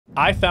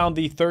I found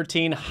the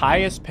 13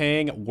 highest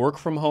paying work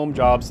from home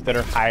jobs that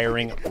are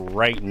hiring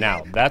right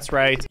now. That's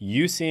right,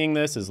 you seeing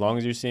this, as long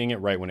as you're seeing it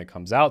right when it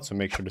comes out, so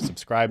make sure to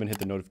subscribe and hit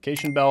the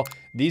notification bell.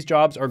 These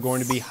jobs are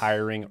going to be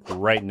hiring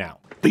right now.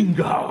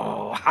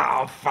 Bingo,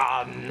 how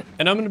fun.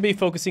 And I'm gonna be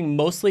focusing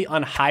mostly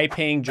on high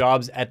paying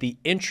jobs at the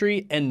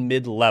entry and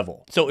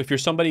mid-level. So if you're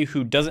somebody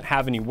who doesn't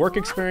have any work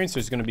experience,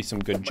 there's gonna be some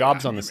good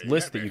jobs on this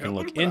list that you can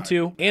look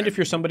into. And if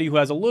you're somebody who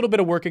has a little bit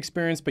of work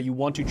experience, but you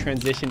want to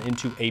transition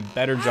into a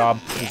better job,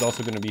 there's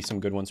also gonna be some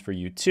good ones for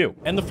you too.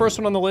 And the first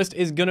one on the list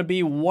is gonna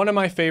be one of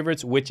my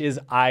favorites, which is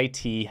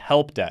IT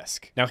help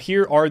desk. Now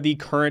here are the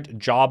current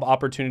job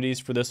opportunities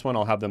for this one.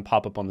 I'll have them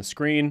pop up on the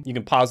screen. You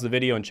can pause the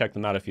video and check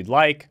them out if you'd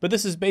like. But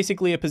this is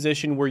basically a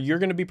position where you're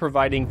gonna be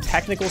providing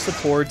technical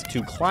support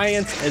to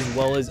clients as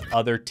well as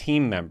other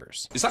team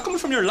members. Is that coming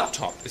from your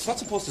laptop? It's not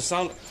supposed to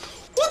sound...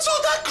 What's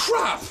all that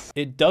crap?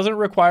 It doesn't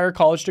require a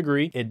college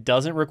degree. It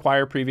doesn't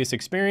require previous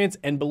experience.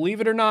 And believe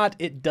it or not,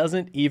 it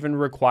doesn't even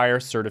require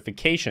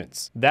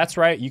certifications. That's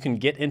right, you can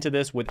get into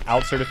this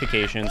without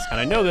certifications. And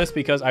I know this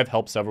because I've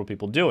helped several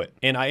people do it.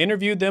 And I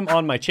interviewed them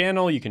on my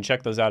channel. You can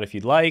check those out if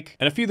you'd like.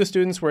 And a few of the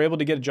students were able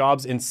to get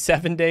jobs in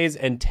 7 days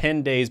and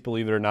 10 days,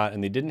 believe it or not.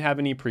 And they didn't have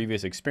any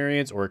previous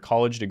experience or a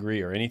college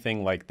degree or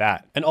anything like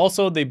that. And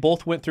also they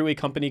both went through a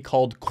company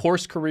called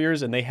Course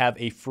Careers, and they have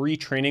a free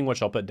training,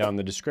 which I'll put down in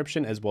the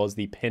description, as well as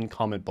the pinned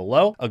comment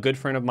below. A good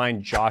friend of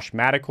mine, Josh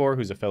Madakor,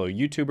 who's a fellow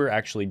YouTuber,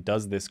 actually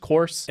does this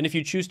course. And if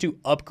you choose to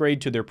upgrade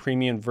to their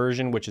premium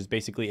version, which is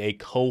basically a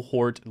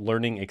cohort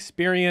learning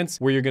experience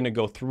where you're going to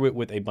go through it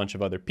with a bunch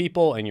of other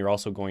people, and you're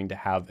also going to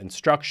have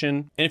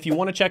instruction. And if you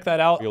want to check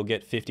that out, you'll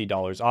get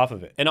 $50 off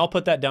of it. And I'll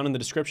put that down in the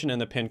description and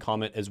the pinned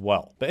comment as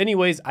well. But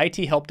anyways, IT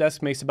help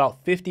desk makes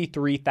about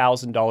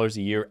 $53,000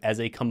 a year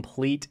as a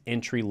complete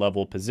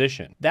entry-level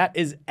position. That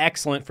is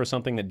excellent for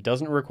something that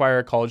doesn't require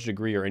a college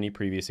degree or any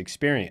previous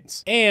experience.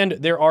 And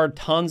there are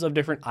tons of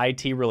different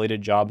IT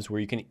related jobs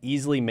where you can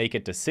easily make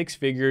it to 6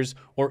 figures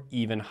or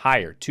even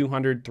higher,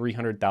 $200,000,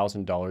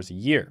 $300,000 a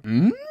year.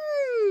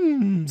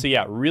 So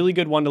yeah, really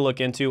good one to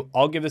look into.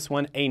 I'll give this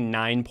one a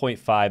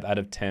 9.5 out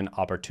of 10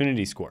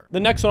 opportunity score. The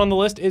next one on the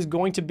list is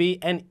going to be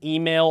an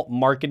email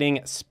marketing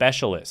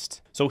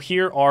specialist. So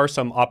here are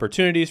some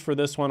opportunities for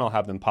this one. I'll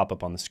have them pop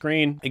up on the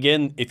screen.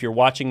 Again, if you're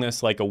watching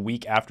this like a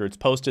week after it's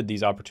posted,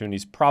 these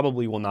opportunities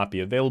probably will not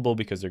be available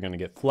because they're gonna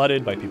get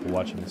flooded by people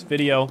watching this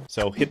video.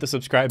 So hit the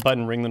subscribe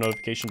button, ring the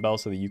notification bell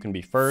so that you can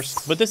be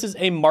first. But this is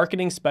a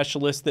marketing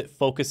specialist that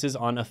focuses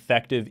on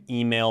effective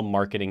email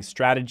marketing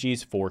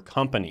strategies for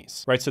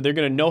companies, right? So they're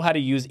gonna know how to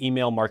use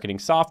email marketing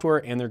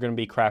software, and they're gonna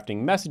be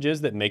crafting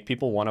messages that make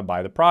people wanna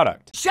buy the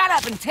product. Shut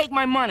up and take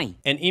my money.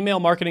 And email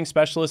marketing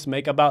specialists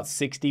make about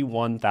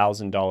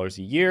 $61,000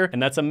 a year.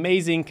 And that's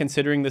amazing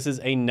considering this is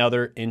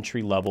another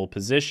entry-level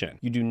position.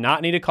 You do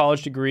not need a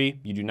college degree.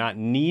 You do not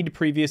need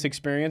previous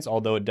experience,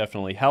 although it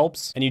definitely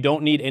helps. And you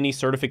don't need any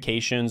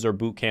certifications or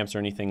boot camps or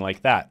anything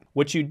like that.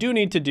 What you do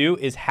need to do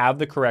is have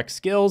the correct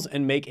skills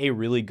and make a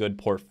really good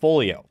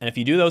portfolio. And if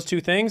you do those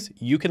two things,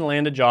 you can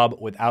land a job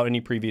without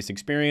any previous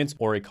experience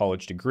or a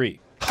college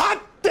degree.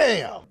 Hot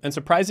damn! And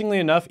surprisingly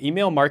enough,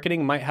 email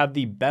marketing might have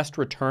the best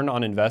return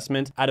on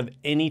investment out of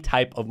any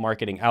type of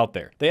marketing out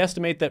there. They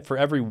estimate that for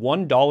every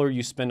 $1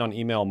 you spend on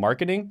email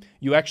marketing,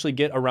 you actually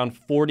get around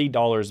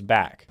 $40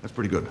 back. That's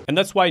pretty good. And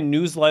that's why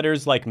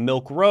newsletters like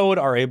Milk Road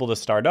are able to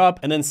start up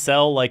and then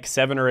sell like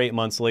 7 or 8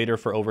 months later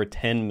for over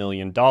 $10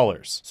 million.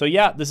 So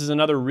yeah, this is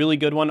another really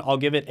good one. I'll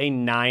give it a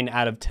 9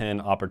 out of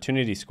 10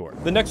 opportunity score.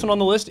 The next one on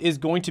the list is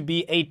going to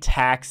be a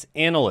tax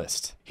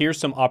analyst. Here's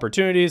some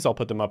opportunities. I'll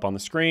put them up on the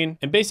screen.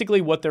 And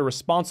basically what they're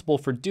responsible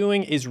for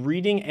doing is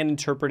reading and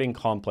interpreting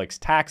complex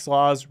tax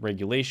laws,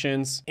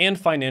 regulations, and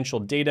financial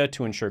data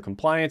to ensure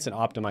compliance and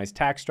optimize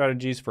tax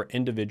strategies for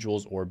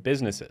individuals or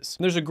businesses.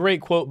 And there's a great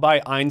quote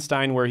by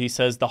Einstein where he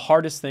says, "The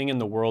hardest thing in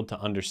the world to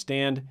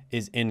understand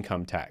is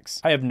income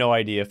tax." I have no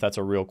idea if that's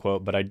a real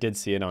quote, but I did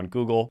see it on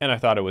Google and I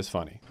thought it was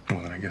funny.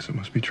 Well, then I guess it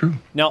must be true.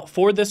 Now,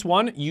 for this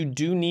one, you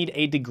do need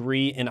a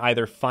degree in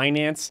either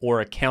finance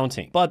or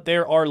accounting, but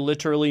there are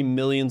literally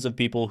millions of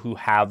people who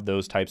have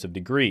those types of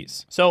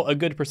degrees. So a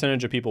good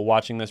percentage of people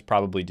watching this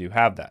probably do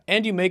have that.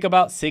 And you make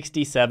about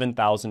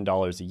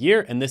 $67,000 a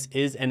year, and this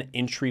is an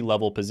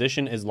entry-level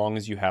position as long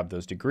as you have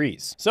those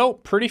degrees. So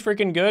pretty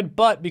freaking good,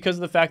 but because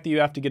of the fact that you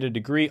have to get a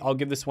degree, I'll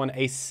give this one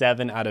a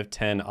 7 out of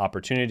 10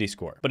 opportunity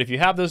score. But if you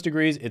have those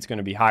degrees, it's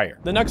gonna be higher.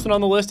 The next one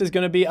on the list is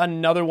gonna be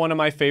another one of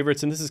my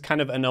favorites, and this is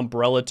kind of an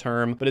umbrella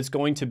term, but it's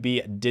going to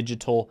be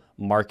digital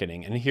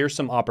marketing. And here's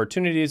some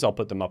opportunities. I'll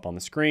put them up on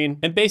the screen.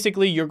 And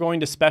basically, you're going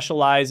to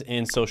specialize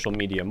in social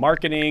media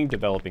marketing,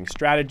 developing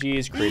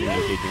strategies, creating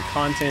engaging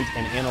content,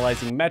 and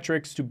analyzing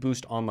metrics to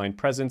boost online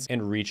presence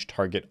and reach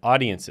target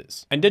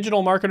audiences. And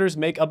digital marketers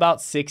make about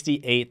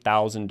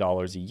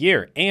 $68,000 a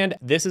year. And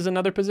this is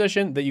another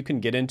position that you can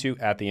get into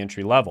at the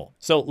entry level.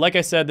 So like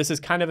I said, this is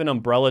kind of an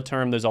umbrella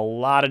term. There's a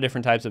lot of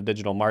different types of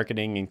digital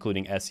marketing,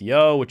 including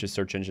SEO, which is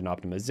search engine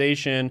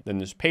optimization. Then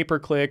there's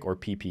pay-per-click or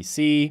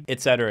PPC, et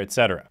cetera, et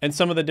cetera. And and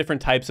some of the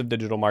different types of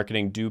digital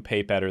marketing do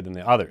pay better than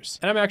the others.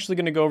 And I'm actually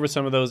going to go over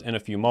some of those in a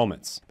few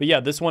moments. But yeah,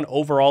 this one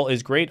overall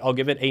is great. I'll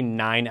give it a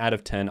 9 out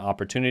of 10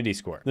 opportunity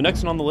score. The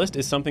next one on the list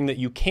is something that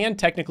you can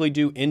technically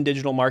do in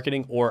digital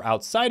marketing or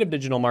outside of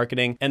digital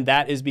marketing, and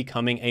that is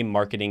becoming a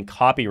marketing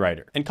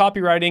copywriter. And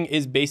copywriting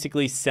is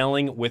basically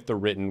selling with the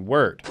written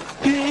word.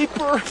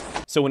 Paper.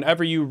 So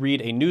whenever you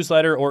read a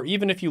newsletter, or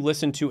even if you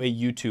listen to a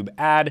YouTube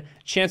ad,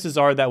 chances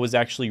are that was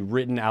actually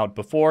written out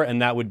before,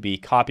 and that would be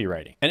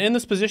copywriting. And in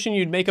this position,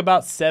 you'd make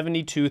about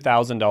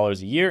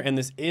 $72,000 a year, and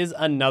this is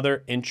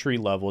another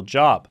entry-level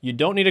job. You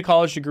don't need a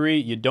college degree,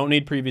 you don't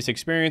need previous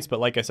experience,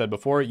 but like I said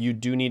before, you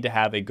do need to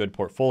have a good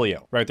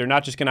portfolio, right? They're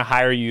not just gonna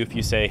hire you if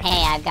you say,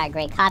 hey, I've got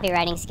great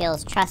copywriting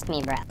skills, trust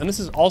me, bro. And this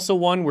is also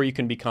one where you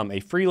can become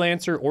a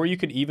freelancer, or you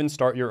could even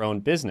start your own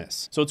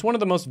business. So it's one of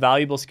the most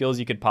valuable skills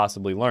you could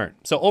possibly learn.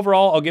 So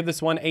overall, I'll give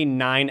this one a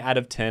 9 out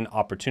of 10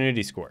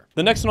 opportunity score.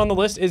 The next one on the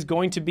list is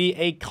going to be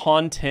a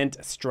content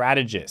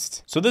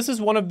strategist. So this is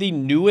one of the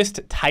newest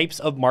types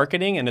of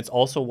marketing, and it's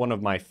also one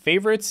of my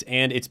favorites,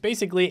 and it's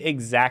basically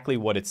exactly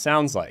what it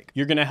sounds like.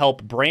 You're gonna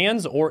help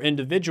brands or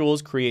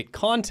individuals create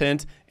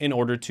content in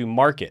order to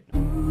market.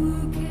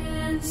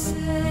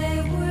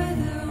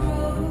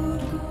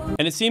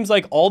 And it seems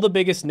like all the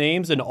biggest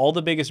names and all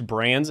the biggest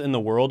brands in the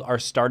world are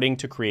starting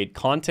to create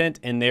content,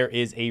 and there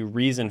is a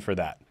reason for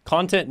that.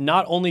 Content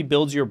not only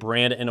builds your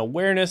brand and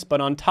awareness,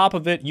 but on top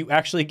of it, you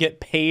actually get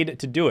paid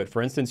to do it.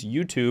 For instance,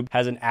 YouTube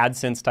has an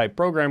AdSense type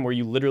program where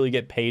you literally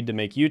get paid to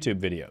make YouTube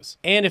videos.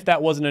 And if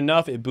that wasn't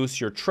enough, it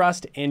boosts your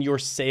trust and your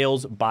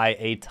sales by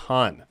a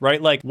ton, right?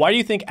 Like, why do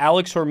you think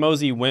Alex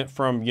Hormozy went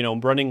from,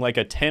 running like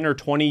a 10 or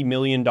 $20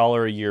 million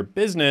a year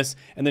business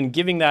and then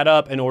giving that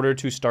up in order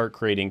to start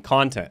creating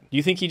content? Do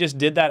you think he just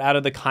did that out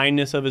of the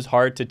kindness of his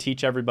heart to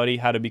teach everybody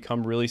how to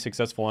become really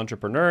successful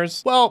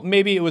entrepreneurs? Well,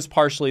 maybe it was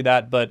partially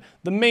that, but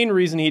the main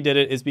reason he did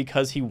it is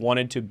because he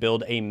wanted to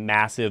build a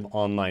massive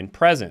online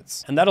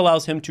presence. And that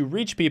allows him to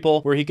reach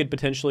people where he could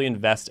potentially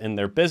invest in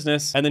their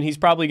business. And then he's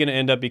probably going to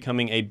end up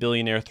becoming a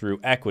billionaire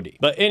through equity.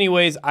 But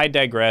anyways, I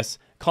digress.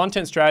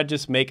 Content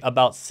strategists make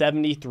about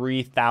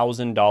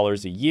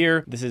 $73,000 a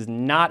year. This is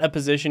not a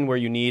position where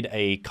you need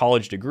a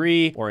college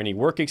degree or any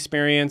work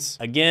experience.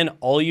 Again,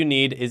 all you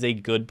need is a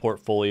good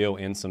portfolio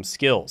and some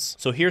skills.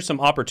 So here's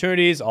some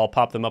opportunities. I'll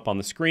pop them up on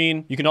the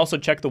screen. You can also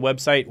check the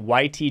website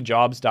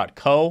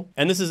ytjobs.co.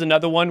 And this is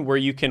another one where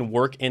you can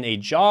work in a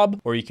job,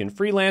 or you can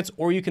freelance,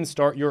 or you can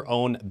start your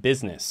own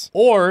business.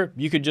 Or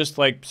you could just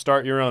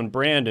start your own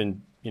brand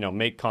and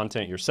make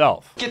content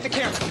yourself. Get the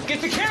camera!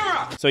 Get the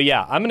camera! So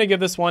yeah, I'm gonna give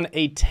this one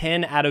a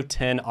 10 out of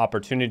 10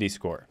 opportunity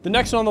score. The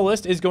next one on the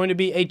list is going to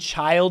be a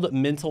child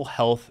mental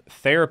health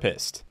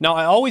therapist. Now,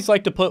 I always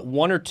like to put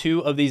one or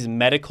two of these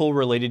medical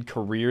related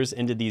careers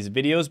into these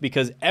videos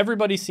because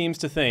everybody seems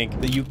to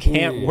think that you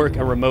can't work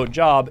a remote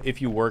job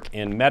if you work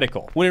in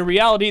medical. When in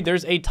reality,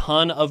 there's a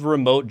ton of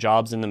remote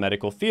jobs in the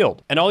medical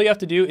field. And all you have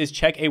to do is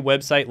check a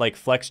website like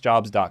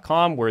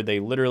flexjobs.com, where they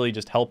literally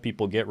just help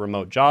people get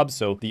remote jobs.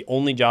 So the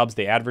only jobs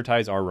they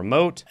advertise are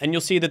remote, and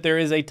you'll see that there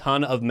is a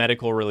ton of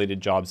medical related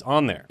jobs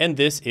on there. And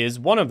this is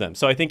one of them.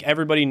 So I think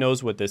everybody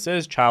knows what this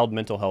is, child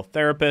mental health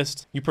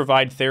therapist. You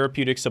provide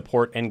therapeutic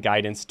support and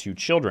guidance to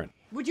children.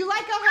 Would you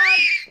like a hug?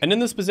 And in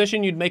this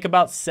position, you'd make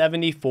about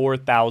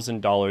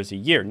 $74,000 a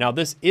year. Now,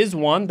 this is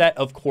one that,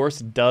 of course,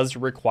 does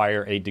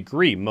require a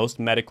degree. Most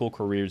medical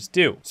careers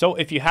do. So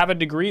if you have a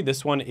degree,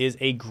 this one is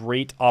a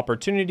great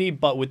opportunity.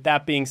 But with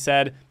that being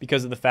said,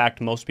 because of the fact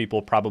most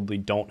people probably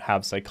don't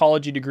have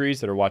psychology degrees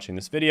that are watching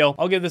this video,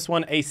 I'll give this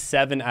one a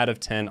 7 out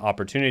of 10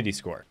 opportunity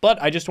score. But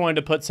I just wanted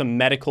to put some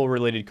medical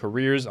related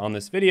careers on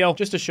this video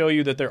just to show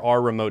you that there are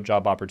remote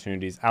job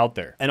opportunities out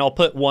there. And I'll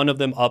put one of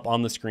them up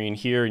on the screen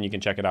here, and you can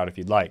check it out if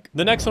you'd like.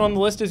 The next one on the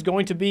list is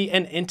going to be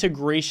an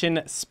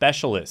integration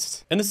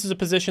specialist. And this is a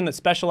position that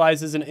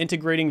specializes in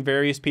integrating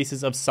various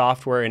pieces of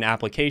software and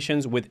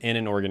applications within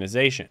an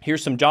organization.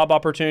 Here's some job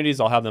opportunities.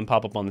 I'll have them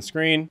pop up on the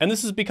screen. And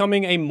this is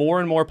becoming a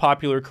more and more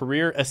popular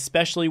career,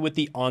 especially with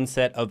the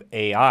onset of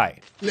AI.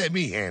 Let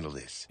me handle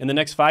this. In the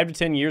next 5 to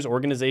 10 years,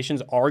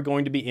 organizations are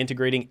going to be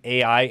integrating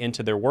AI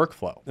into their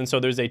workflow. And so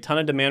there's a ton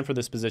of demand for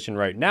this position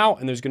right now,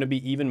 and there's going to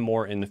be even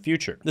more in the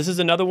future. This is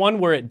another one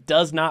where it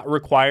does not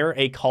require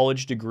a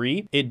college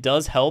degree. It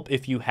does help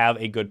if you have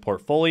a good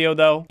portfolio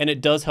though, and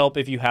it does help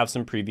if you have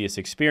some previous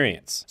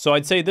experience. So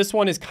I'd say this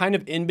one is kind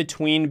of in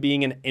between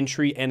being an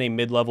entry and a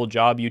mid-level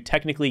job. You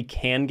technically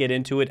can get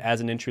into it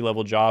as an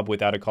entry-level job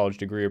without a college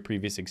degree or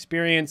previous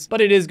experience, but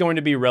it is going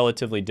to be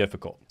relatively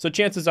difficult. So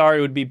chances are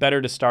it would be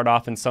better to start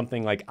off in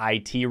something like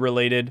IT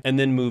related and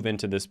then move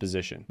into this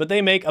position. But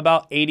they make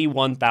about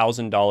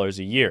 $81,000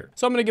 a year.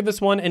 So I'm gonna give this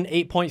one an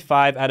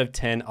 8.5 out of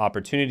 10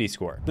 opportunity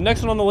score. The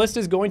next one on the list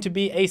is going to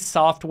be a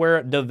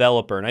software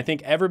developer. And I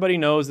think everybody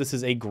knows this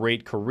is a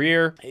great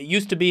career. It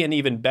used to be an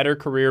even better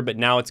career, but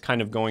now it's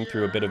kind of going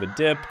through a bit of a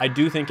dip. I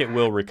do think it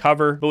will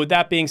recover. But with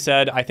that being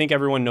said, I think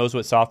everyone knows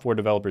what software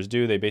developers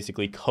do. They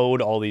basically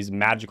code all these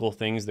magical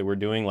things that we're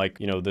doing, like,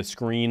 you know, the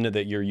screen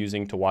that you're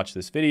using to watch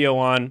this video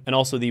on, and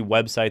also the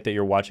website that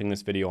you're watching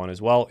this video on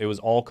as well. It was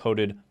all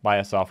coded by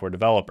a software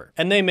developer.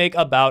 And they make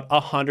about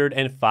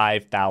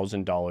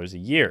 $105,000 a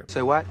year.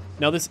 Say what?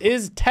 Now, this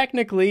is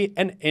technically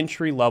an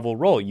entry-level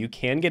role. You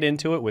can get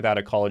into it without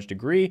a college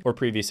degree or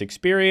previous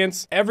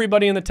experience.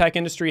 Everybody in the tech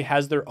industry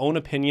has their own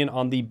opinion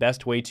on the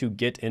best way to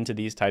get into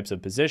these types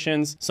of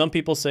positions. Some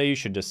people say you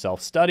should just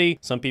self-study.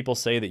 Some people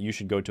say that you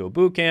should go to a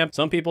boot camp.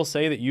 Some people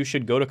say that you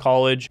should go to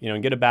college, you know,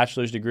 and get a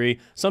bachelor's degree.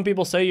 Some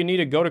people say you need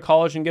to go to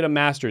college and get a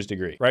master's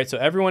degree, right? So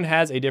everyone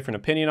has a different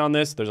opinion on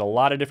this. There's a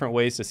lot of different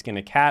ways to skin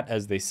a cat,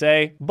 as they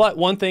say. But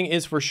one thing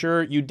is for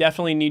sure, you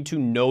definitely need to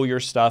know your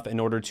stuff in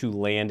order to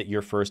land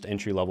your first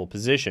entry-level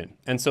position.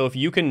 And so if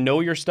you can know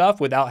your stuff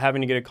without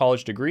having to get a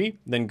college degree,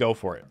 then go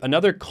for it.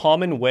 Another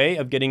common way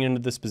of getting into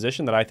this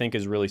position that I think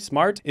is really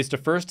smart is to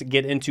first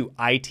get into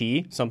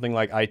IT, something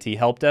like IT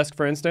help desk,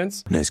 for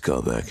instance. Nice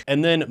callback.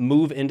 And then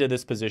move into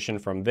this position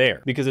from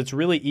there, because it's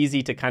really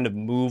easy to kind of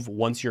move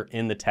once you're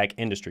in the tech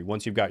industry,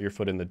 once you've got your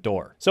foot in the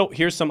door. So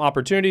here's some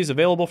opportunities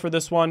available for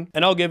this one,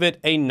 and I'll give it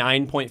a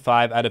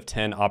 9.5 out of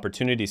 10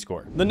 opportunity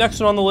score. The next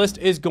one on the list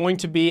is going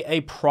to be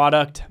a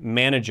product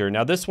manager.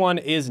 Now, this one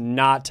is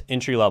not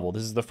entry level.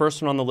 This is the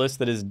first one on the list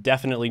that is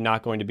definitely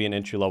not going to be an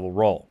entry level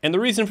role. And the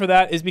reason for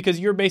that is because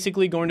you're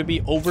basically going to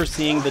be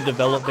overseeing the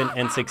development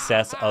and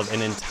success of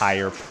an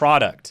entire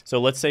product. So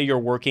let's say you're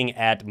working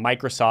at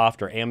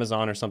Microsoft or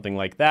Amazon or something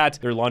like that.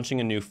 They're launching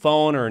a new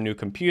phone or a new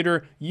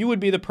computer. You would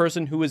be the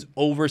person who is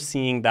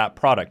overseeing that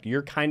product.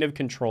 You're kind of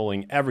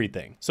controlling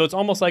everything. So it's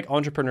almost like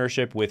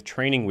entrepreneurship with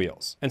training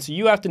wheels. And so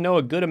you have to know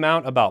a good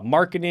amount about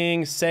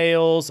marketing,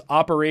 sales,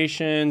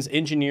 operations,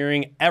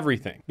 engineering,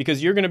 everything,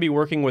 because you're going to be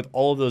working with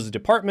all of those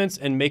departments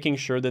and making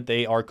sure that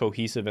they are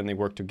cohesive and they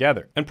work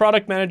together. And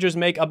product managers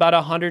make about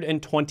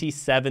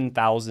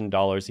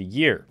 $127,000 a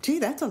year. Gee,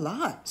 that's a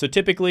lot. So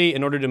typically,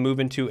 in order to move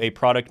into a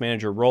product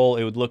manager role,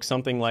 it would look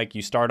something like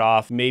you start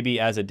off maybe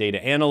as a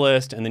data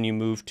analyst, and then you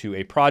move to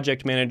a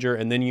project manager,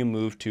 and then you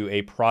move to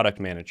a product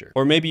manager.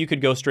 Or maybe you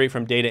could go straight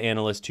from data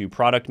analyst to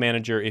product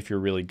manager if you're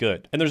really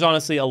good. And there's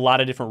honestly a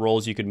lot of different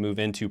roles you could move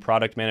into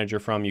product manager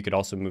from. You could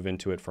also move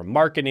into it from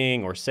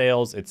marketing or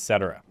sales,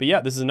 etc. But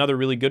yeah, this is another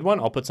really good one.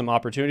 I'll put some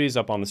opportunities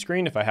up on the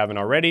screen if I haven't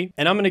already.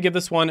 And I'm going to give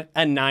this one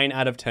a 9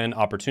 out of 10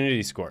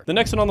 opportunity score. The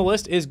next one on the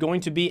list is going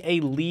to be a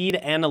lead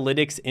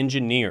analytics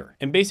engineer.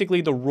 And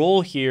basically the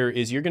role here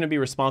is you're going to be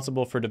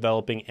responsible for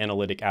developing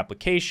analytic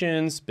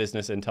applications,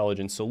 business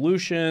intelligence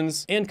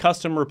solutions, and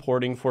custom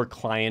reporting for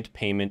client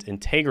payment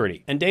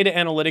integrity. And data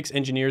analytics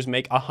engineers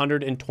make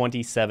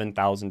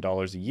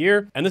 $127,000 a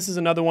year. And this is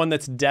another one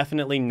that's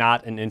definitely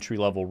not an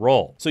entry-level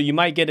role. So you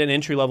might get an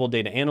entry-level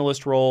data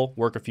analyst role,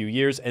 work a few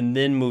years, and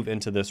then move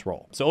into this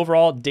role. So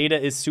overall, data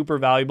is super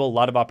valuable, a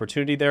lot of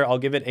opportunity there. I'll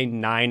give it a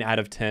 9 out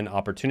of 10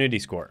 opportunity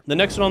score. The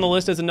next one on the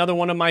list is another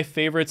one of my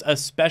favorites,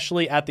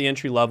 especially at the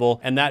entry level,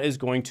 and that is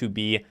going to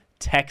be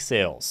tech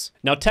sales.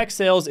 Now, tech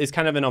sales is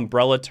kind of an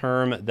umbrella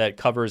term that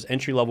covers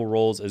entry-level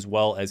roles as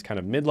well as kind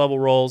of mid-level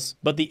roles.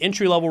 But the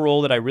entry-level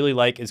role that I really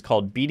like is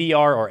called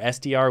BDR or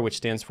SDR, which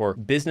stands for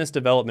Business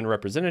Development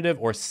Representative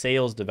or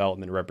Sales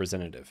Development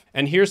Representative.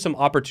 And here's some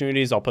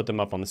opportunities. I'll put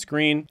them up on the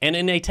screen. And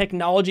in a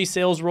technology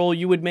sales role,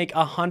 you would make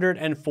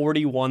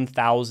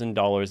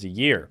 $141,000 a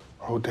year.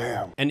 Oh,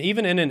 damn. And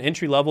even in an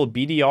entry-level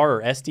BDR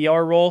or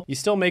SDR role, you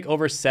still make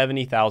over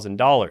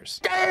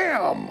 $70,000.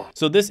 Damn!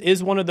 So this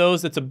is one of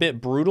those that's a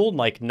bit brutal,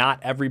 like not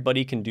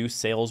everybody can do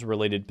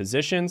sales-related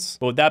positions.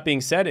 But with that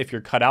being said, if you're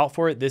cut out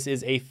for it, this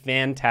is a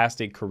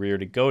fantastic career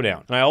to go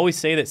down. And I always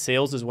say that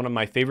sales is one of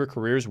my favorite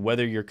careers,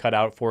 whether you're cut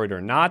out for it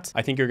or not.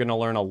 I think you're gonna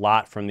learn a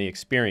lot from the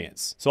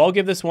experience. So I'll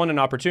give this one an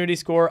opportunity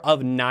score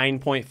of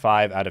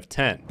 9.5 out of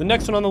 10. The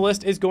next one on the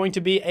list is going to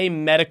be a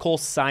medical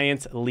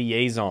science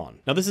liaison.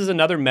 Now this is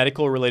another medical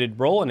related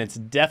role, and it's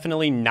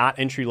definitely not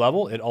entry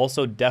level. It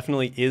also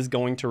definitely is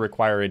going to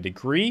require a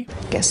degree.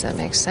 Guess that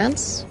makes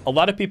sense. A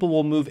lot of people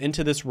will move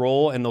into this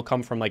role and they'll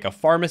come from like a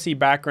pharmacy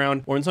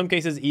background, or in some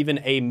cases even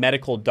a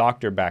medical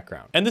doctor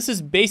background. And this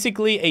is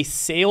basically a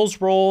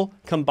sales role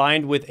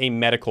combined with a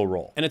medical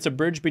role. And it's a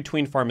bridge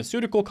between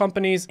pharmaceutical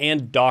companies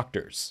and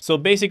doctors. So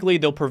basically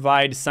they'll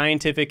provide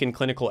scientific and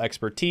clinical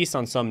expertise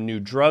on some new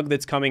drug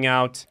that's coming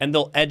out, and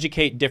they'll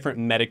educate different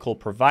medical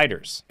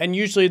providers. And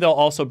usually they'll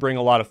also bring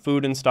a lot of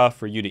food and stuff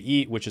for you to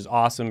eat, which is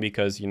awesome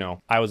because, you know,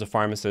 I was a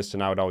pharmacist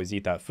and I would always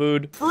eat that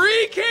food.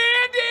 Free candy!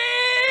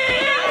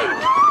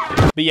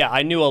 But yeah,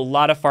 I knew a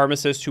lot of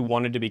pharmacists who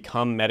wanted to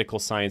become medical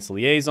science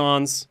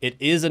liaisons. It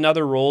is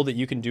another role that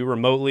you can do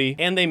remotely,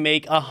 and they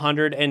make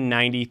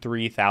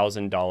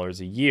 $193,000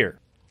 a year.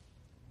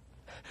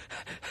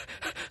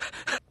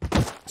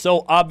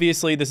 So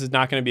obviously this is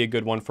not going to be a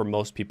good one for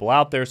most people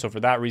out there. So for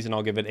that reason,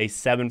 I'll give it a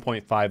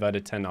 7.5 out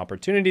of 10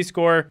 opportunity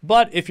score.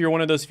 But if you're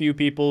one of those few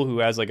people who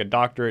has like a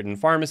doctorate in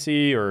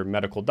pharmacy or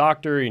medical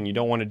doctor and you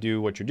don't want to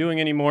do what you're doing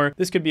anymore,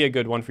 this could be a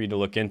good one for you to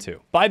look into.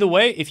 By the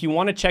way, if you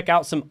want to check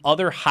out some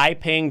other high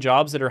paying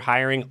jobs that are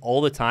hiring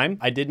all the time,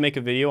 I did make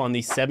a video on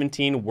the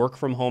 17 work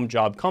from home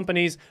job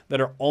companies that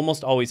are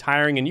almost always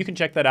hiring, and you can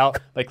check that out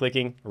by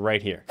clicking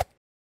right here.